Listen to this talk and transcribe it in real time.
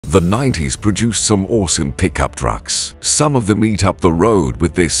The 90s produced some awesome pickup trucks. Some of them eat up the road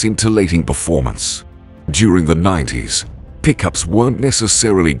with their scintillating performance. During the 90s, pickups weren't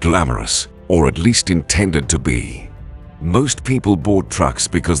necessarily glamorous, or at least intended to be. Most people bought trucks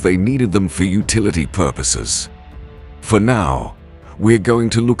because they needed them for utility purposes. For now, we're going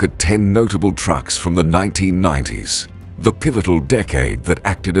to look at 10 notable trucks from the 1990s, the pivotal decade that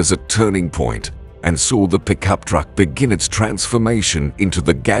acted as a turning point and saw the pickup truck begin its transformation into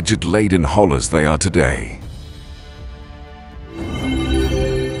the gadget-laden haulers they are today.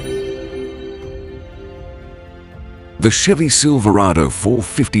 The Chevy Silverado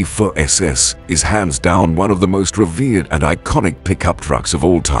 454 SS is hands down one of the most revered and iconic pickup trucks of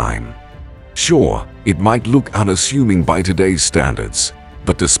all time. Sure, it might look unassuming by today's standards,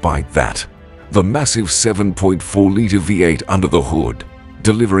 but despite that, the massive 7.4-liter V8 under the hood,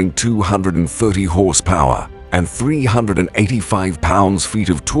 delivering 230 horsepower and 385 pounds-feet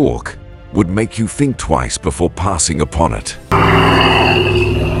of torque, would make you think twice before passing upon it.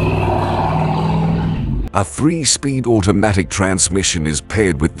 A 3-speed automatic transmission is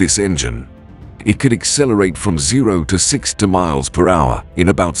paired with this engine. It could accelerate from 0 to 60 miles per hour in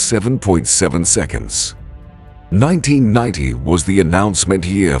about 7.7 seconds. 1990 was the announcement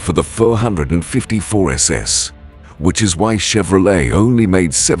year for the 454 SS, which is why Chevrolet only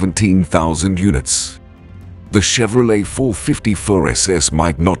made 17,000 units. The Chevrolet 454 SS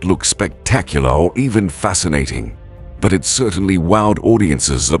might not look spectacular or even fascinating, but it certainly wowed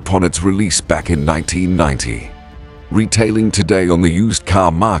audiences upon its release back in 1990. Retailing today on the used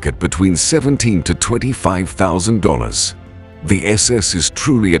car market between $17,000 to $25,000, the SS is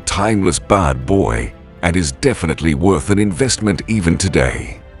truly a timeless bad boy and is definitely worth an investment even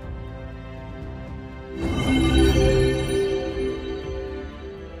today.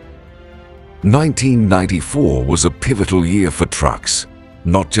 (1994) was a pivotal year for trucks,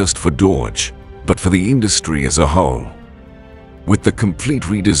 not just for Dodge, but for the industry as a whole. With the complete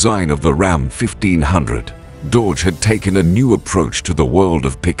redesign of the Ram 1500, Dodge had taken a new approach to the world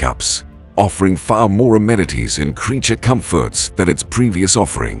of pickups, offering far more amenities and creature comforts than its previous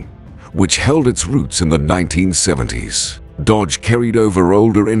offering, which held its roots in the 1970s. Dodge carried over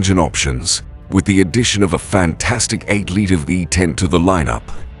older engine options, with the addition of a fantastic 8-liter V10 to the lineup.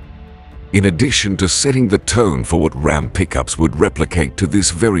 In addition to setting the tone for what Ram pickups would replicate to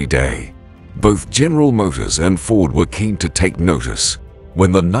this very day, both General Motors and Ford were keen to take notice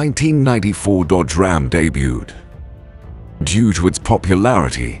when the 1994 Dodge Ram debuted. Due to its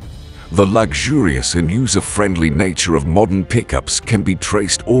popularity, the luxurious and user-friendly nature of modern pickups can be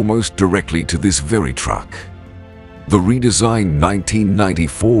traced almost directly to this very truck. The redesigned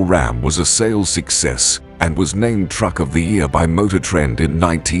 1994 Ram was a sales success and was named Truck of the Year by Motor Trend in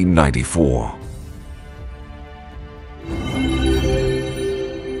 1994.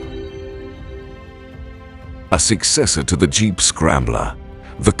 A successor to the Jeep Scrambler,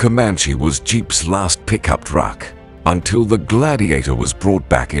 the Comanche was Jeep's last pickup truck, until the Gladiator was brought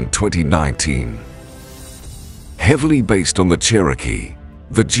back in 2019. Heavily based on the Cherokee,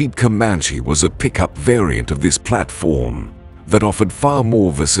 the Jeep Comanche was a pickup variant of this platform that offered far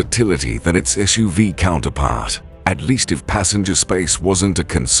more versatility than its SUV counterpart, at least if passenger space wasn't a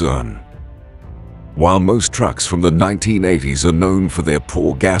concern. While most trucks from the 1980s are known for their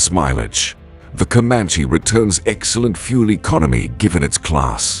poor gas mileage, the Comanche returns excellent fuel economy given its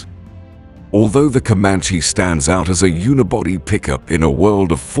class. Although the Comanche stands out as a unibody pickup in a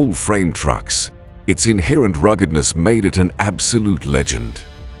world of full-frame trucks, its inherent ruggedness made it an absolute legend.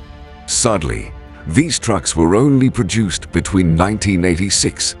 Sadly, these trucks were only produced between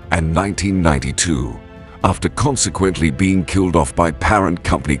 1986 and 1992, after consequently being killed off by parent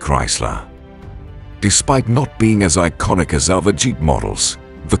company Chrysler. Despite not being as iconic as other Jeep models,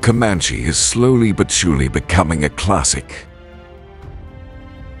 the Comanche is slowly but surely becoming a classic.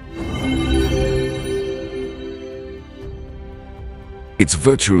 It's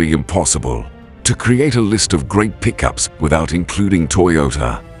virtually impossible to create a list of great pickups without including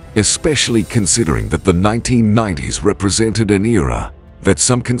Toyota, especially considering that the 1990s represented an era that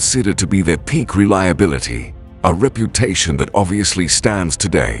some consider to be their peak reliability, a reputation that obviously stands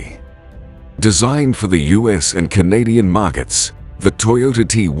today. Designed for the US and Canadian markets, the Toyota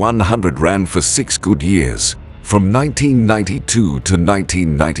T100 ran for 6 good years, from 1992 to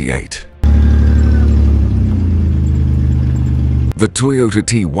 1998. The Toyota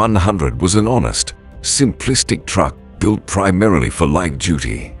T100 was an honest, simplistic truck built primarily for light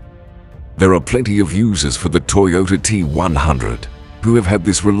duty. There are plenty of users for the Toyota T100 who have had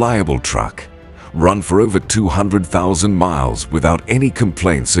this reliable truck run for over 200,000 miles without any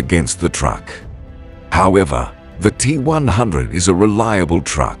complaints against the truck. However, The T100 is a reliable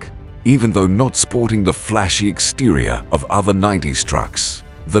truck, even though not sporting the flashy exterior of other 90s trucks.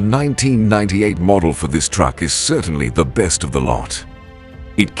 The 1998 model for this truck is certainly the best of the lot.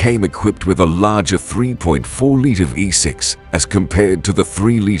 It came equipped with a larger 3.4-liter V6 as compared to the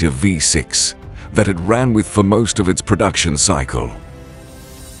 3-liter V6 that it ran with for most of its production cycle.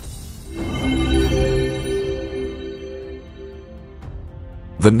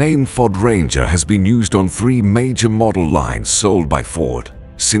 The name Ford Ranger has been used on 3 major model lines sold by Ford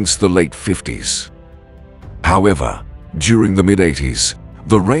since the late 50s. However, during the mid-80s,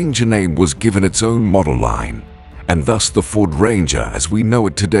 the Ranger name was given its own model line, and thus the Ford Ranger as we know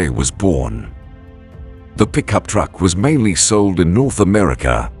it today was born. The pickup truck was mainly sold in North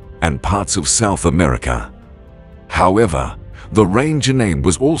America and parts of South America. However, the Ranger name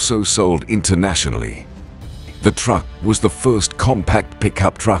was also sold internationally. The truck was the first compact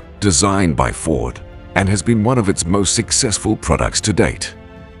pickup truck designed by Ford and has been one of its most successful products to date.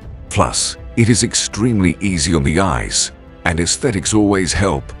 Plus, it is extremely easy on the eyes, and aesthetics always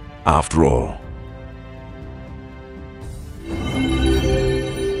help, after all.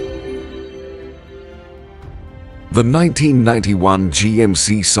 The 1991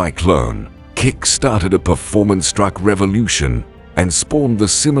 GMC Cyclone kick-started a performance truck revolution and spawned the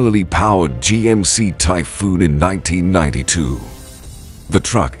similarly powered GMC Typhoon in 1992. The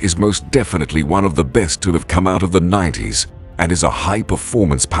truck is most definitely one of the best to have come out of the 90s and is a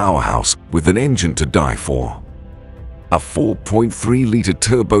high-performance powerhouse with an engine to die for. A 4.3-liter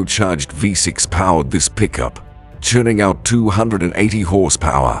turbocharged V6 powered this pickup, churning out 280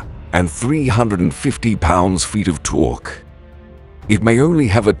 horsepower and 350 pounds-feet of torque. It may only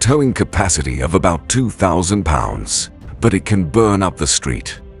have a towing capacity of about 2,000 pounds, but it can burn up the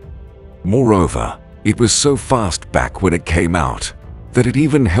street. Moreover, it was so fast back when it came out that it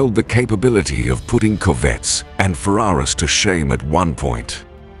even held the capability of putting Corvettes and Ferraris to shame at one point.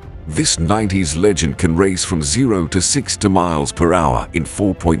 This 90s legend can race from 0 to 60 miles per hour in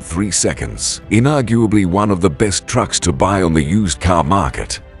 4.3 seconds. Inarguably one of the best trucks to buy on the used car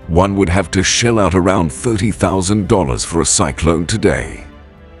market. One would have to shell out around $30,000 for a Cyclone today.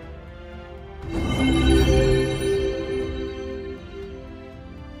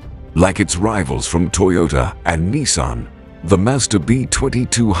 Like its rivals from Toyota and Nissan, the Mazda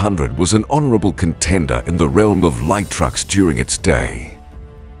B2200 was an honorable contender in the realm of light trucks during its day.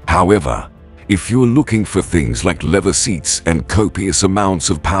 However, if you're looking for things like leather seats and copious amounts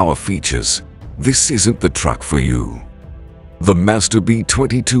of power features, this isn't the truck for you. The Mazda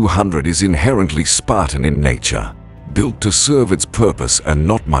B2200 is inherently Spartan in nature, built to serve its purpose and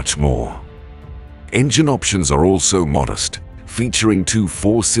not much more. Engine options are also modest, featuring 2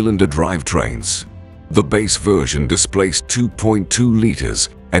 4-cylinder drivetrains. The base version displaced 2.2 liters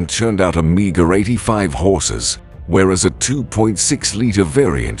and churned out a meager 85 horses, whereas a 2.6-liter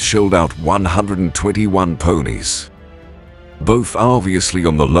variant shelled out 121 ponies. Both obviously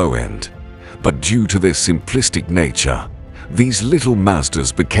on the low end, but due to their simplistic nature, these little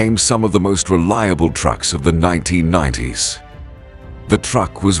Mazdas became some of the most reliable trucks of the 1990s. The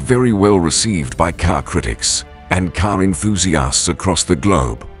truck was very well received by car critics and car enthusiasts across the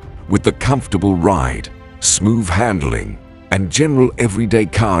globe, with the comfortable ride, smooth handling, and general everyday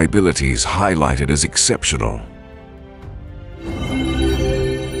car abilities highlighted as exceptional.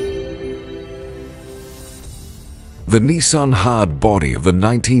 The Nissan hard body of the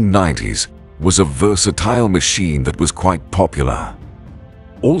 1990s was a versatile machine that was quite popular.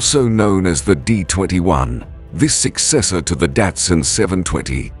 Also known as the D21, this successor to the Datsun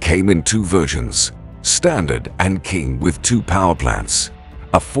 720 came in 2 versions, Standard and King, with 2 power plants,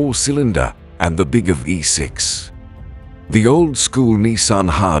 a 4-cylinder and the bigger V6. The old-school Nissan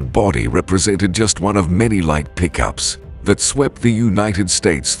hard body represented just one of many light pickups that swept the United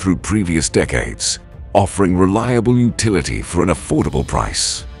States through previous decades, offering reliable utility for an affordable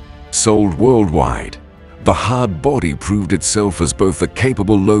price. Sold worldwide, the hard body proved itself as both a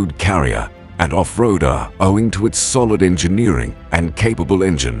capable load carrier and off-roader owing to its solid engineering and capable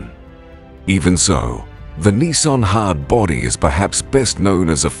engine. Even so, the Nissan hard body is perhaps best known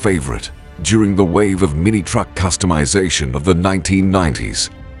as a favorite during the wave of mini-truck customization of the 1990s,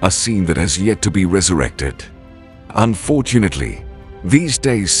 a scene that has yet to be resurrected. Unfortunately, these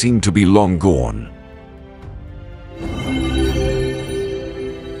days seem to be long gone.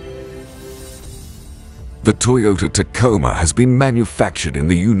 The Toyota Tacoma has been manufactured in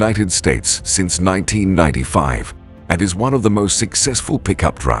the United States since 1995 and is one of the most successful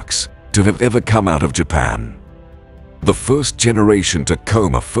pickup trucks to have ever come out of Japan. The first generation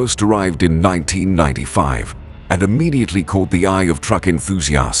Tacoma first arrived in 1995 and immediately caught the eye of truck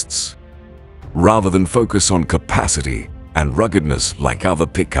enthusiasts. Rather than focus on capacity and ruggedness like other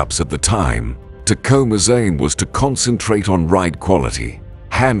pickups at the time, Tacoma's aim was to concentrate on ride quality,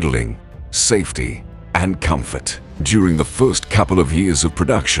 handling, safety, and comfort. During the first couple of years of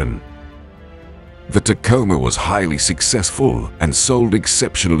production, the Tacoma was highly successful and sold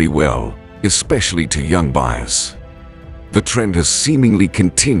exceptionally well, especially to young buyers. The trend has seemingly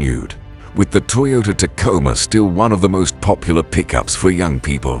continued, with the Toyota Tacoma still one of the most popular pickups for young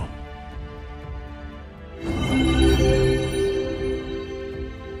people.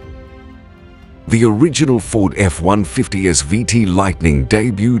 The original Ford F-150 SVT Lightning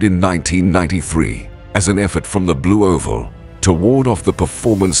debuted in 1993 as an effort from the Blue Oval to ward off the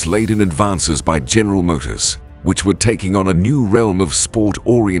performance-laden advances by General Motors, which were taking on a new realm of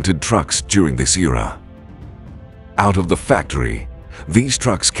sport-oriented trucks during this era. Out of the factory, these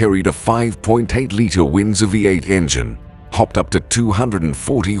trucks carried a 5.8-liter Windsor V8 engine, hopped up to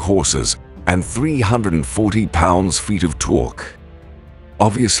 240 horses and 340 pounds-feet of torque.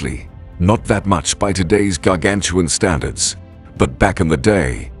 Obviously, not that much by today's gargantuan standards, but back in the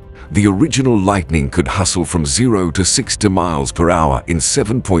day, the original Lightning could hustle from 0 to 60 miles per hour in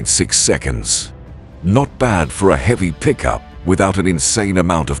 7.6 seconds. Not bad for a heavy pickup without an insane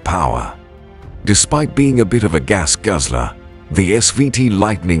amount of power. Despite being a bit of a gas guzzler, the SVT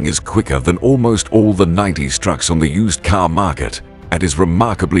Lightning is quicker than almost all the 90s trucks on the used car market and is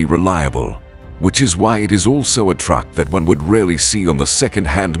remarkably reliable, which is why it is also a truck that one would rarely see on the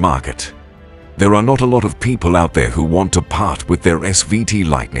second-hand market. There are not a lot of people out there who want to part with their SVT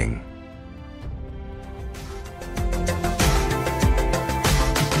Lightning.